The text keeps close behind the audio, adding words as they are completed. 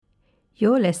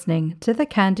You're listening to the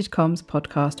Candid Comms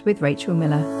podcast with Rachel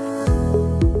Miller.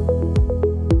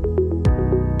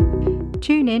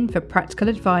 Tune in for practical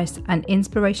advice and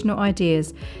inspirational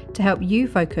ideas to help you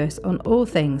focus on all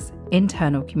things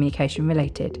internal communication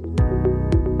related.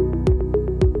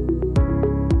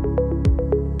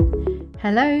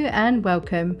 Hello and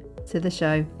welcome to the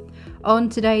show. On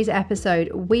today's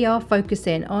episode, we are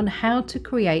focusing on how to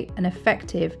create an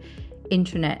effective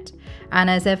intranet. And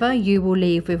as ever, you will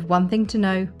leave with one thing to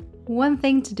know, one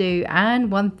thing to do,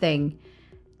 and one thing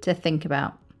to think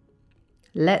about.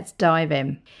 Let's dive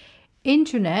in.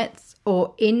 Intranets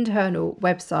or internal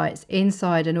websites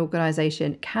inside an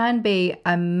organization can be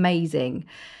amazing.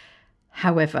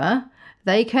 However,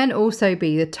 they can also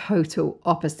be the total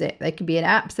opposite. They can be an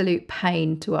absolute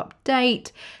pain to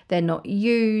update. They're not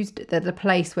used. They're the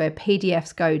place where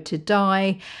PDFs go to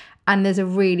die. And there's a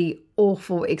really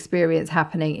awful experience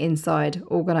happening inside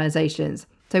organizations.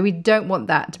 So we don't want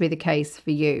that to be the case for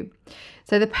you.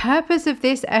 So the purpose of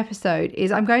this episode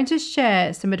is I'm going to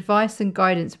share some advice and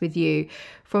guidance with you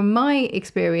from my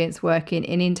experience working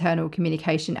in internal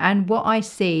communication and what I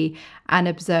see and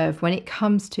observe when it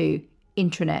comes to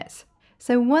intranets.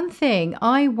 So one thing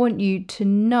I want you to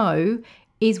know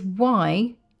is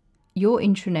why your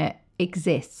intranet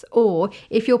exists, or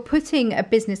if you're putting a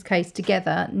business case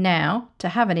together now to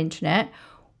have an intranet,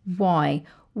 why?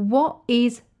 What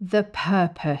is the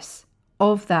purpose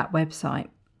of that website?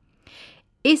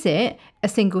 Is it a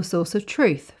single source of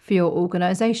truth for your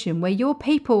organization where your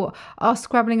people are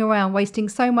scrabbling around, wasting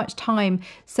so much time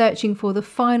searching for the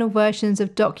final versions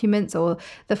of documents or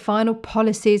the final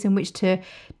policies in which to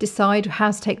decide how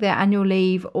to take their annual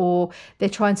leave, or they're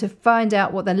trying to find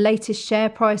out what the latest share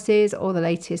price is or the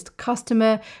latest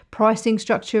customer pricing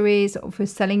structure is for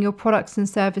selling your products and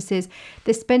services?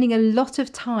 They're spending a lot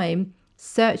of time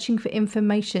searching for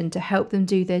information to help them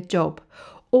do their job.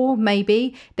 Or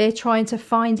maybe they're trying to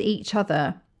find each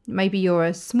other. Maybe you're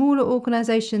a smaller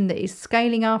organization that is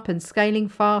scaling up and scaling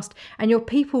fast, and your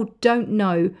people don't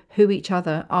know who each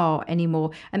other are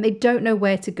anymore, and they don't know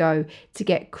where to go to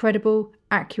get credible,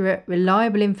 accurate,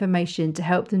 reliable information to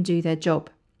help them do their job.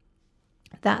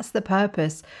 That's the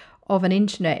purpose of an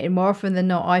intranet. And more often than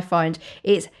not, I find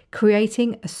it's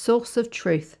creating a source of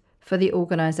truth for the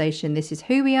organization. This is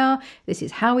who we are. This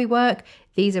is how we work.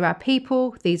 These are our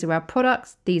people. These are our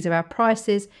products. These are our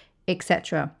prices,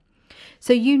 etc.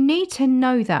 So you need to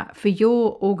know that for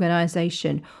your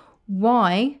organization.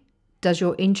 Why does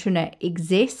your intranet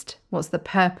exist? What's the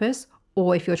purpose?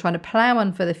 Or if you're trying to plan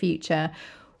one for the future,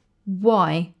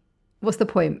 why? What's the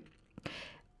point?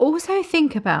 Also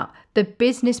think about the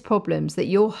business problems that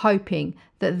you're hoping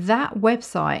that that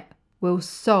website will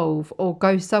solve or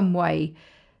go some way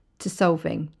to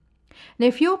solving. Now,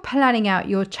 if you're planning out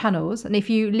your channels, and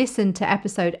if you listen to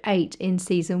episode 8 in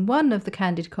season 1 of the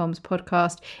Candid Comms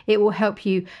podcast, it will help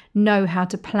you know how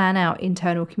to plan out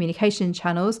internal communication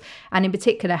channels, and in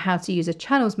particular, how to use a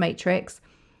channels matrix.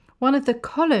 One of the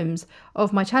columns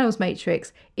of my channels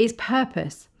matrix is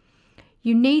purpose.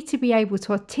 You need to be able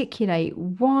to articulate,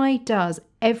 why does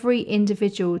every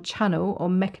individual channel or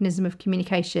mechanism of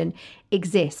communication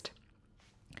exist?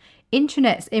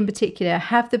 Intranets in particular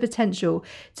have the potential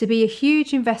to be a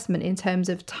huge investment in terms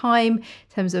of time,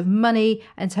 in terms of money,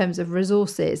 in terms of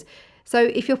resources. So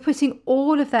if you're putting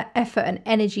all of that effort and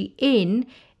energy in,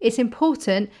 it's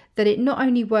important that it not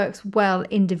only works well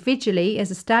individually as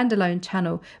a standalone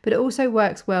channel, but it also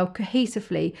works well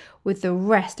cohesively with the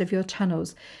rest of your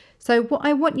channels. So what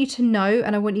I want you to know,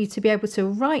 and I want you to be able to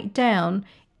write down,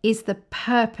 is the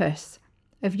purpose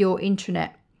of your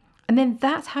intranet. And then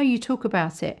that's how you talk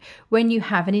about it. When you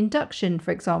have an induction,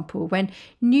 for example, when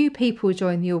new people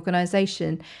join the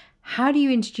organization, how do you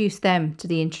introduce them to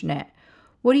the intranet?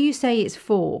 What do you say it's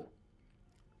for?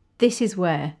 This is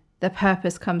where the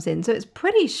purpose comes in. So it's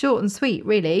pretty short and sweet,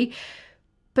 really.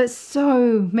 But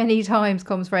so many times,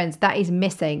 comms friends, that is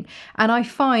missing. And I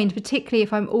find, particularly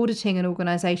if I'm auditing an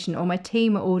organization or my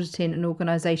team are auditing an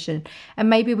organization, and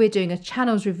maybe we're doing a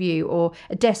channels review or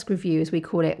a desk review, as we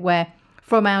call it, where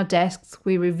from our desks,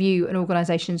 we review an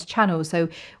organization's channels. So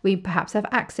we perhaps have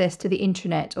access to the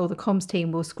intranet, or the comms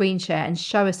team will screen share and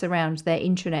show us around their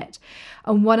intranet.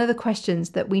 And one of the questions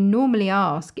that we normally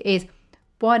ask is,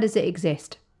 why does it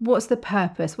exist? What's the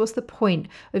purpose? What's the point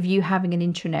of you having an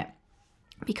intranet?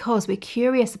 Because we're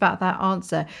curious about that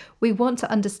answer. We want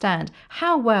to understand,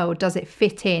 how well does it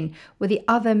fit in with the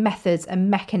other methods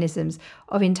and mechanisms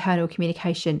of internal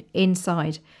communication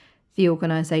inside the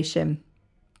organization?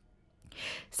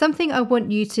 Something I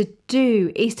want you to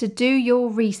do is to do your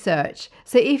research.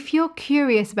 So if you're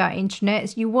curious about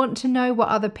intranets, you want to know what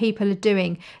other people are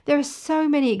doing, there are so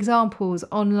many examples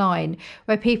online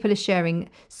where people are sharing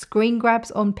screen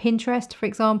grabs on Pinterest, for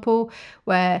example,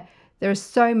 where there are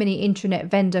so many intranet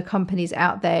vendor companies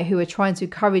out there who are trying to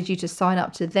encourage you to sign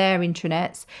up to their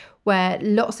intranets, where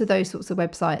lots of those sorts of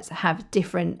websites have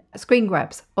different screen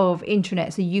grabs of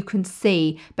intranets so you can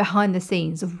see behind the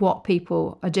scenes of what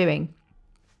people are doing.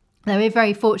 Now, we're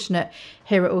very fortunate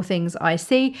here at All Things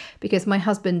IC because my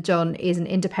husband, John, is an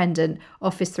independent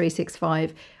Office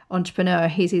 365 entrepreneur.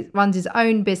 He runs his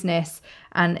own business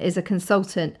and is a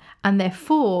consultant, and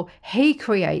therefore he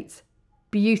creates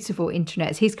beautiful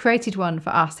intranets. He's created one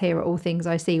for us here at All Things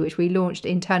IC, which we launched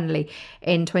internally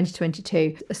in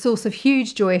 2022. A source of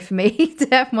huge joy for me to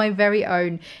have my very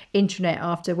own intranet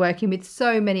after working with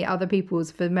so many other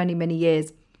people's for many, many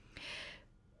years.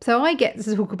 So I get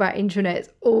to talk about intranets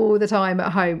all the time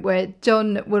at home, where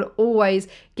John will always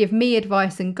give me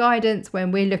advice and guidance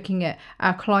when we're looking at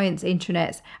our clients'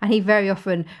 intranets. And he very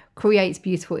often creates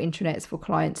beautiful intranets for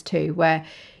clients too, where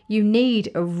you need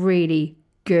a really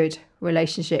good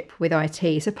relationship with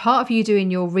IT. So part of you doing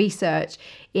your research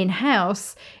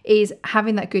in-house is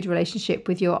having that good relationship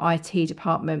with your IT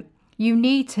department. You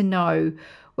need to know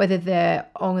whether they're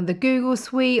on the Google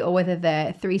Suite or whether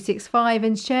they're 365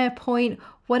 and SharePoint,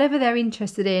 whatever they're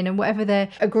interested in and whatever their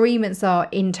agreements are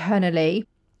internally.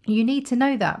 You need to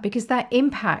know that because that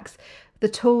impacts the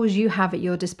tools you have at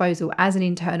your disposal as an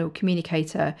internal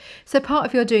communicator. So part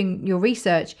of your doing your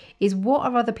research is what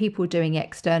are other people doing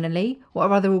externally? What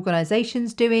are other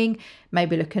organizations doing?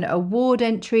 Maybe looking at award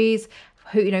entries.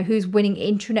 Who's winning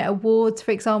intranet awards, for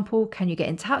example. Can you get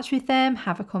in touch with them?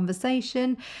 Have a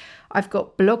conversation. I've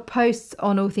got blog posts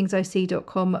on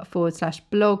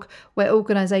allthingsoc.com/blog where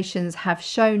organizations have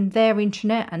shown their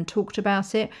intranet and talked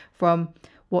about it, from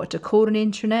what to call an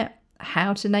intranet,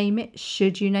 how to name it,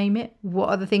 should you name it, what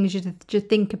are the things you should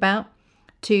think about,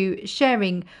 to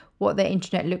sharing what their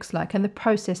intranet looks like and the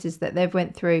processes that they've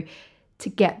went through to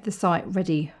get the site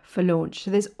ready for launch.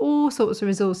 So there's all sorts of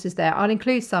resources there. I'll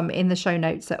include some in the show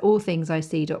notes at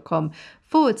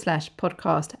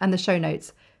allthingsic.com/podcast and the show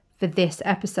notes for this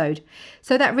episode.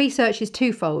 So that research is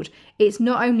twofold. It's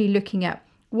not only looking at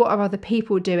what are other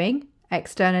people doing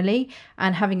externally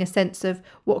and having a sense of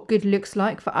what good looks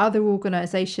like for other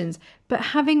organizations, but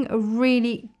having a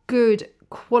really good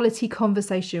quality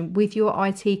conversation with your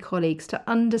IT colleagues to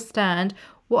understand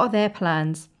what are their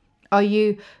plans. Are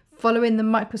you following the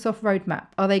Microsoft roadmap?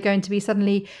 Are they going to be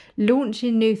suddenly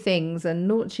launching new things and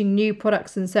launching new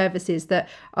products and services that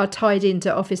are tied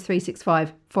into Office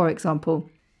 365, for example?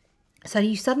 So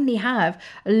you suddenly have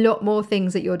a lot more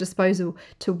things at your disposal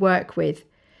to work with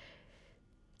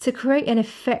to create an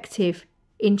effective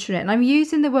intranet. And I'm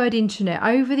using the word intranet.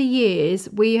 Over the years,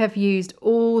 we have used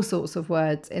all sorts of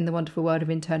words in the wonderful world of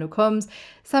internal comms.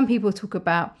 Some people talk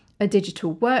about a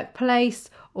digital workplace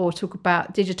or talk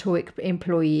about digital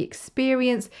employee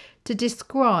experience to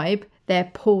describe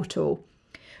their portal.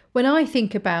 When I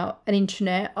think about an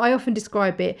intranet, I often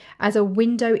describe it as a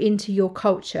window into your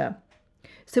culture.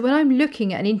 So when I'm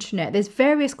looking at an intranet, there's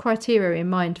various criteria in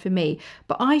mind for me,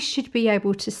 but I should be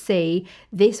able to see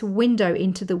this window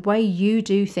into the way you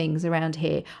do things around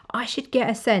here. I should get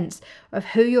a sense of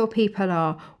who your people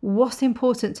are, what's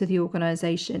important to the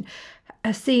organisation,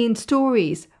 seeing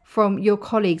stories from your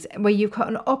colleagues where you've got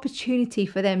an opportunity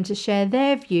for them to share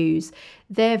their views,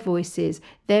 their voices,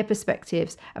 their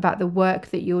perspectives about the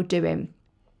work that you're doing.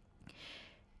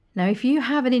 Now, if you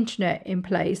have an intranet in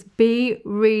place, be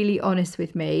really honest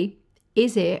with me.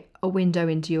 Is it a window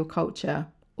into your culture?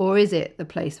 Or is it the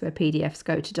place where PDFs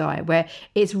go to die, where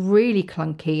it's really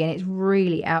clunky and it's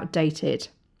really outdated?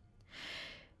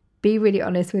 Be really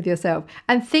honest with yourself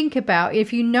and think about,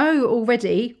 if you know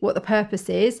already what the purpose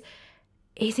is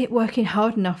it working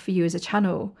hard enough for you as a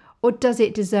channel? Or does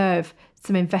it deserve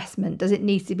some investment? Does it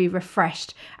need to be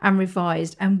refreshed and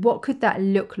revised? And what could that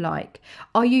look like?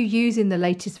 Are you using the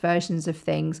latest versions of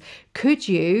things? Could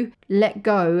you let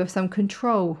go of some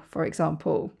control, for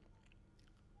example?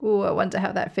 Oh, I wonder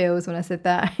how that feels when I said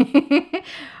that.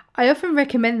 I often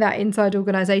recommend that inside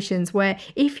organisations where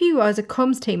if you as a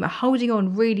comms team are holding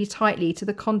on really tightly to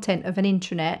the content of an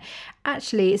intranet,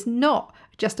 actually it's not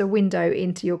just a window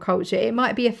into your culture. It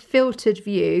might be a filtered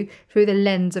view through the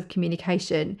lens of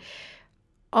communication.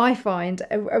 I find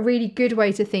a really good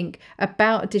way to think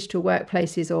about digital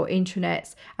workplaces or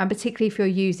intranets, and particularly if you're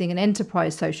using an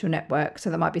enterprise social network, so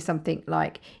that might be something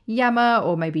like Yammer,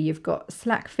 or maybe you've got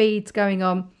Slack feeds going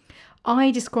on.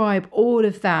 I describe all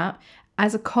of that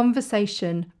as a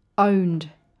conversation owned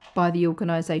by the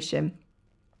organisation.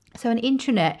 So an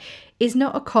intranet is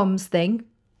not a comms thing.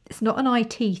 It's not an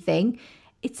IT thing.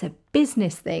 It's a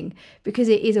business thing because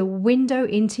it is a window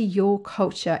into your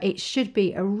culture. It should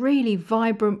be a really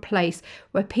vibrant place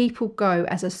where people go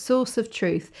as a source of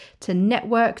truth to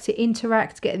network, to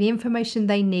interact, get the information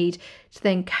they need to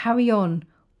then carry on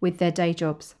with their day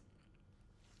jobs.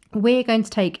 We're going to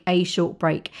take a short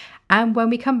break, and when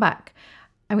we come back,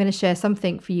 I'm going to share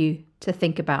something for you to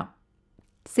think about.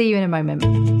 See you in a moment.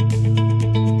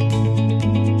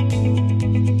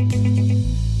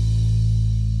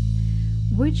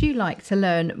 Would you like to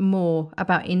learn more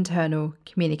about internal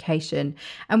communication,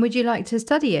 and would you like to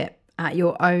study it at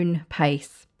your own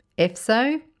pace? If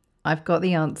so, I've got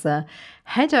the answer.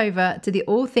 Head over to the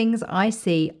All Things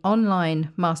IC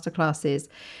online masterclasses.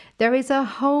 There is a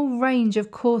whole range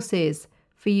of courses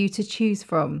for you to choose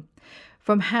from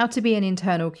how to be an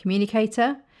internal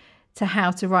communicator, to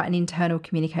how to write an internal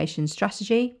communication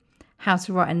strategy, how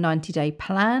to write a 90-day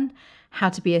plan, how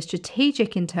to be a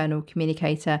strategic internal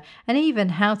communicator, and even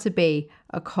how to be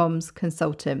a comms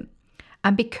consultant.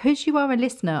 And because you are a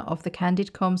listener of the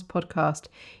Candid Comms podcast,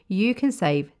 you can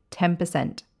save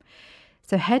 10%.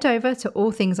 So head over to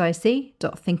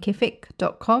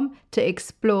allthingsic.thinkific.com to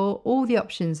explore all the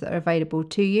options that are available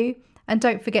to you. And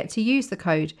don't forget to use the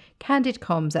code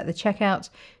CandidComms at the checkout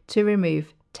to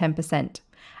remove 10%.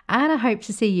 And I hope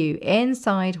to see you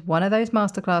inside one of those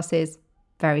masterclasses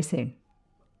very soon.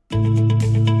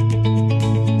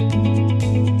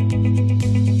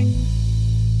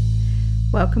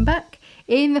 Welcome back.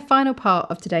 In the final part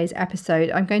of today's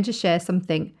episode, I'm going to share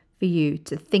something for you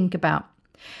to think about.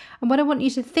 And what I want you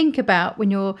to think about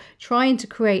when you're trying to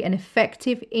create an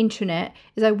effective intranet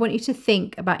is I want you to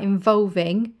think about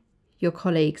involving your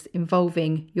colleagues,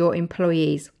 involving your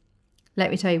employees. Let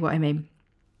me tell you what I mean.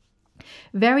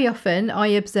 Very often I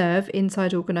observe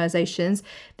inside organisations,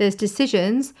 there's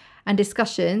decisions and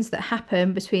discussions that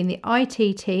happen between the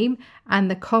IT team and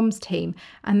the comms team,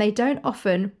 and they don't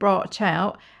often branch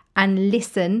out and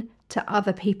listen to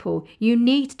other people. You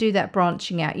need to do that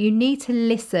branching out. You need to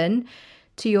listen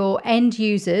to your end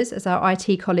users, as our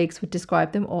IT colleagues would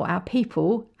describe them, or our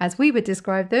people, as we would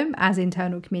describe them as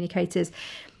internal communicators,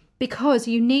 because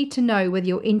you need to know whether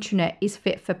your intranet is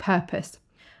fit for purpose.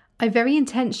 I very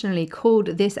intentionally called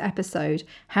this episode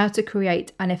How to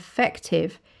Create an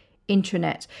Effective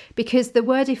Intranet, because the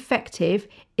word effective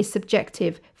is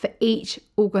subjective for each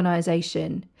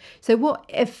organisation. So what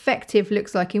effective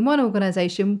looks like in one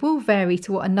organisation will vary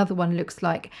to what another one looks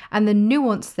like. And the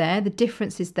nuance there, the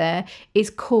differences there, is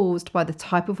caused by the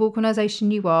type of organisation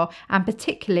you are, and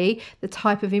particularly the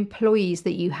type of employees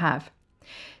that you have.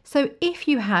 So if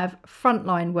you have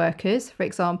frontline workers, for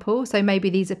example, so maybe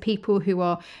these are people who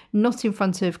are not in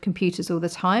front of computers all the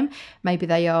time, maybe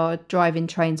they are driving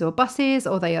trains or buses,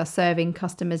 or they are serving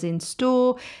customers in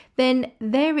store, then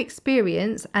their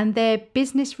experience and their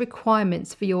business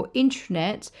requirements for your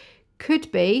intranet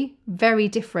could be very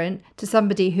different to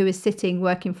somebody who is sitting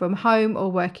working from home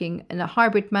or working in a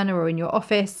hybrid manner or in your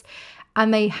office,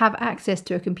 and they have access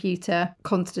to a computer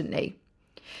constantly.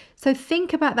 So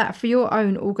think about that for your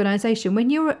own organisation. When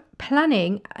you're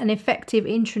planning an effective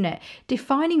intranet,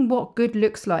 defining what good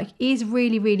looks like is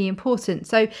really, really important.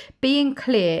 So being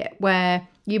clear where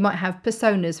you might have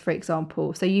personas, for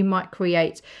example. So you might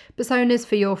create personas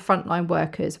for your frontline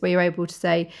workers, where you're able to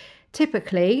say,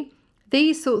 typically,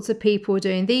 these sorts of people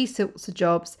doing these sorts of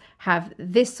jobs have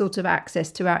this sort of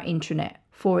access to our intranet,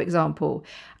 for example.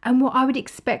 And what I would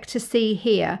expect to see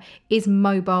here is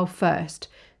mobile first.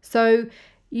 So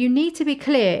you need to be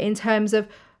clear in terms of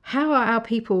how are our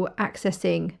people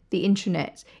accessing the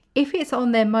intranet. If it's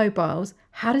on their mobiles,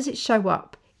 how does it show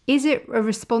up? Is it a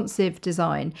responsive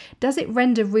design? Does it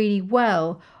render really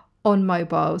well on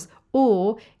mobiles?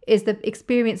 Or is the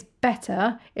experience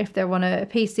better if they're on a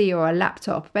PC or a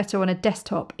laptop, better on a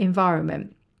desktop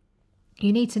environment?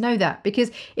 You need to know that, because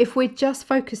if we're just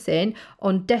focusing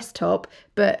on desktop,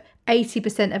 but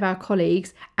 80% of our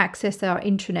colleagues access our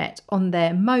intranet on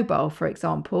their mobile, for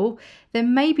example,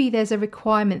 then maybe there's a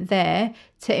requirement there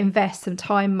to invest some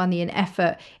time, money and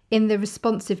effort in the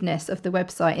responsiveness of the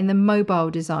website, in the mobile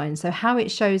design. So how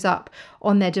it shows up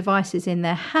on their devices in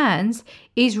their hands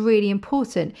is really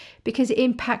important, because it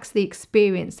impacts the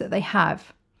experience that they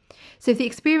have. So if the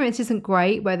experience isn't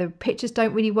great, where the pictures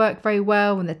don't really work very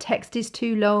well and the text is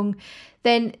too long,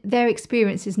 then their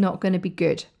experience is not going to be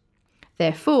good.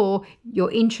 Therefore, your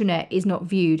intranet is not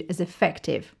viewed as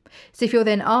effective. So if you're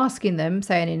then asking them,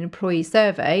 say in an employee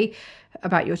survey,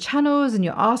 about your channels, and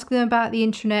you're asking them about the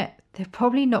intranet, they're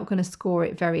probably not going to score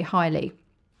it very highly.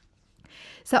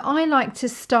 So I like to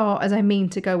start as I mean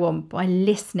to go on by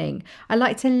listening. I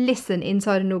like to listen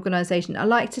inside an organisation. I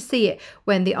like to see it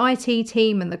when the IT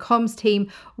team and the comms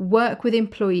team work with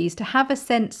employees to have a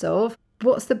sense of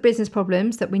what's the business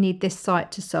problems that we need this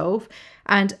site to solve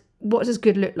and what does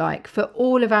good look like for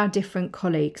all of our different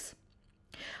colleagues.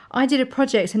 I did a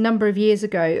project a number of years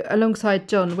ago alongside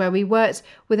John where we worked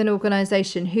with an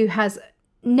organisation who has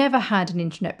never had an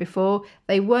intranet before.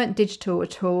 They weren't digital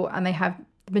at all, and the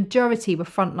majority were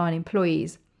frontline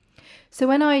employees. So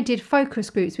when I did focus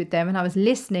groups with them and I was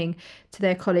listening to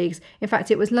their colleagues, in fact,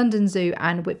 it was London Zoo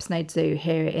and Whipsnade Zoo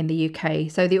here in the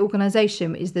UK. So the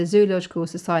organisation is the Zoological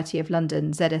Society of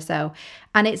London, ZSL,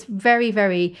 and it's very,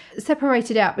 very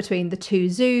separated out between the two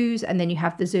zoos, and then you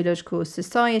have the Zoological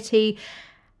Society.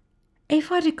 If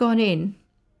I'd have gone in,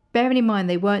 bearing in mind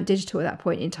they weren't digital at that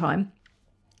point in time,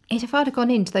 if I'd have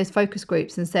gone into those focus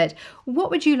groups and said, what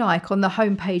would you like on the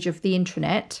homepage of the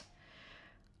intranet?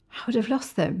 I would have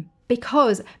lost them,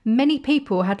 because many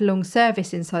people had long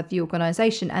service inside the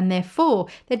organisation and therefore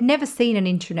they'd never seen an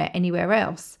intranet anywhere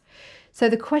else. So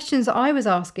the questions I was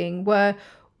asking were,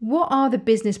 what are the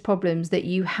business problems that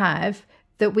you have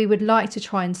that we would like to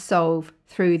try and solve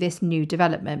through this new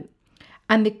development?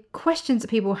 And the questions that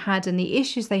people had and the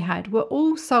issues they had were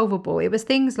all solvable. It was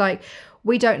things like,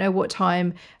 we don't know what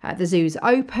time the zoo's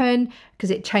open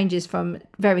because it changes from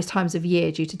various times of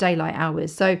year due to daylight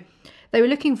hours. So they were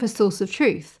looking for source of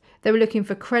truth. They were looking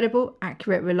for credible,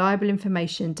 accurate, reliable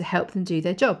information to help them do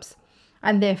their jobs.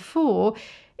 And therefore,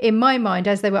 in my mind,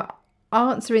 as they were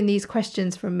answering these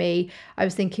questions from me, I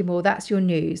was thinking, well, that's your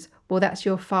news. Well, that's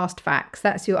your fast facts.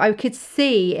 I could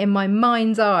see in my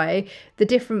mind's eye the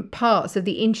different parts of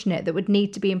the internet that would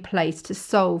need to be in place to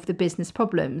solve the business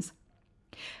problems.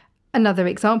 Another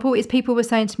example is people were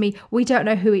saying to me, we don't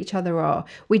know who each other are.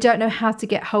 We don't know how to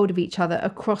get hold of each other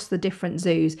across the different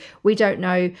zoos. We don't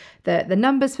know the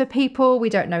numbers for people. We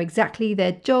don't know exactly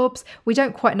their jobs. We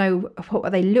don't quite know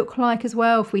what they look like as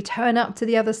well. If we turn up to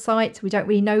the other sites, we don't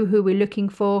really know who we're looking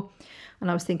for. And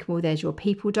I was thinking, well, there's your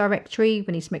people directory.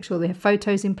 We need to make sure they have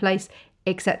photos in place,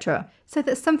 etc. So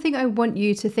that's something I want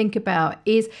you to think about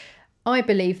is, I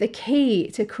believe the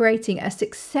key to creating a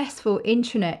successful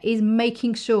intranet is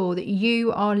making sure that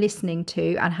you are listening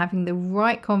to and having the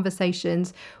right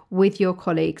conversations with your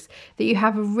colleagues, that you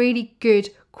have a really good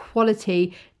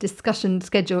quality discussion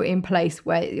schedule in place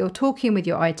where you're talking with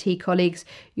your IT colleagues,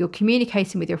 you're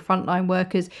communicating with your frontline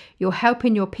workers, you're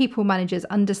helping your people managers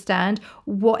understand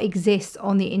what exists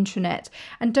on the intranet,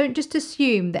 and don't just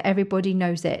assume that everybody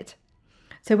knows it.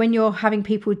 So when you're having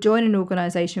people join an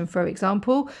organisation, for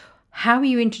example, how are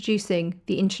you introducing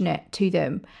the intranet to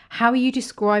them? How are you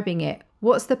describing it?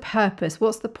 What's the purpose?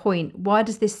 What's the point? Why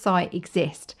does this site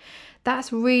exist?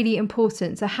 That's really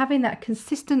important. So having that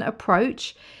consistent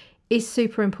approach is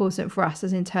super important for us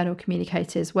as internal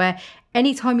communicators, where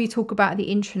anytime you talk about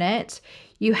the intranet,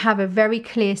 you have a very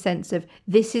clear sense of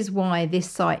this is why this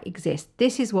site exists.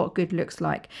 This is what good looks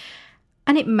like.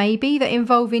 And it may be that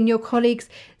involving your colleagues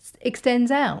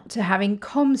extends out to having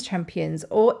comms champions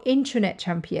or intranet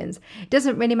champions. It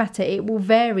doesn't really matter. It will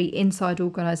vary inside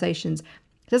organisations.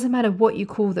 It doesn't matter what you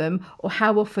call them or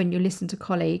how often you listen to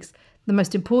colleagues. The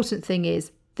most important thing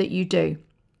is that you do.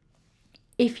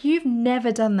 If you've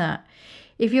never done that,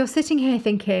 if you're sitting here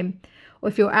thinking, or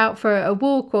if you're out for a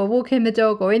walk or walking the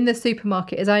dog or in the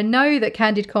supermarket, as I know that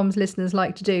Candid Comms listeners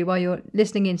like to do while you're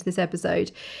listening into this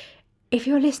episode, if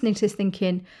you're listening to this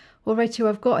thinking, well, Rachel,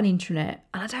 I've got an intranet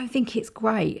and I don't think it's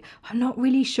great. I'm not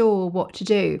really sure what to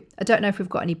do. I don't know if we've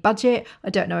got any budget. I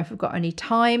don't know if we've got any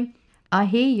time. I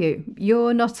hear you.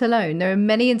 You're not alone. There are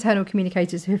many internal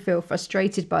communicators who feel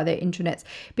frustrated by their intranets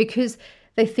because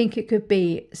they think it could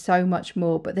be so much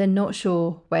more, but they're not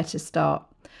sure where to start.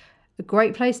 A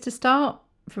great place to start,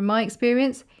 from my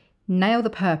experience, nail the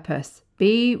purpose.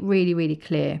 Be really, really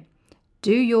clear.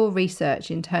 Do your research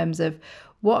in terms of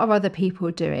what are other people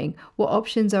doing? What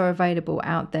options are available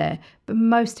out there? But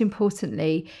most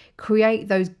importantly, create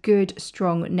those good,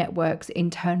 strong networks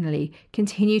internally.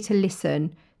 Continue to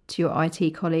listen to your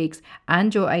IT colleagues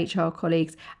and your HR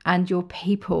colleagues and your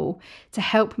people to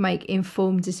help make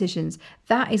informed decisions.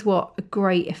 That is what a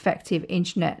great, effective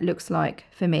intranet looks like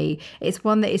for me. It's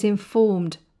one that is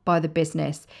informed by the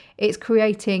business. It's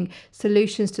creating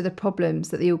solutions to the problems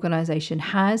that the organisation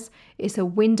has. It's a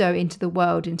window into the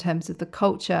world in terms of the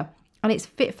culture, and it's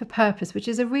fit for purpose, which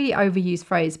is a really overused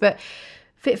phrase, but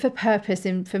fit for purpose,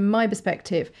 from my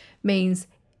perspective, means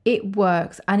it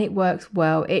works and it works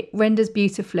well. It renders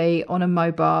beautifully on a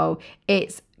mobile.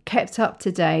 It's kept up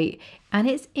to date, and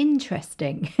it's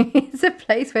interesting. It's a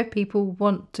place where people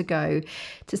want to go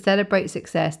to celebrate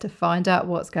success, to find out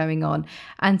what's going on,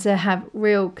 and to have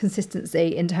real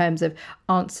consistency in terms of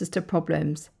answers to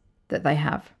problems that they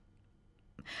have.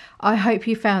 I hope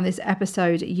you found this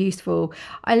episode useful.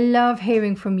 I love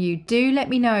hearing from you. Do let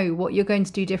me know what you're going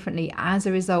to do differently as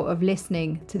a result of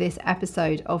listening to this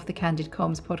episode of the Candid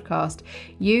Comms podcast.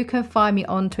 You can find me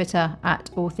on Twitter at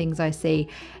All Things I See.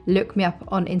 Look me up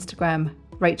on Instagram,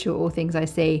 Rachel All Things I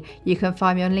See. You can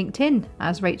find me on LinkedIn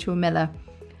as Rachel Miller,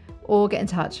 or get in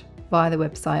touch via the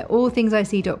website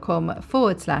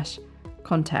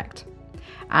allthingsic.com/contact.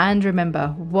 And remember,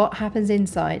 what happens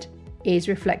inside is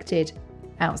reflected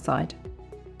outside.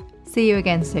 See you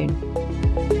again soon.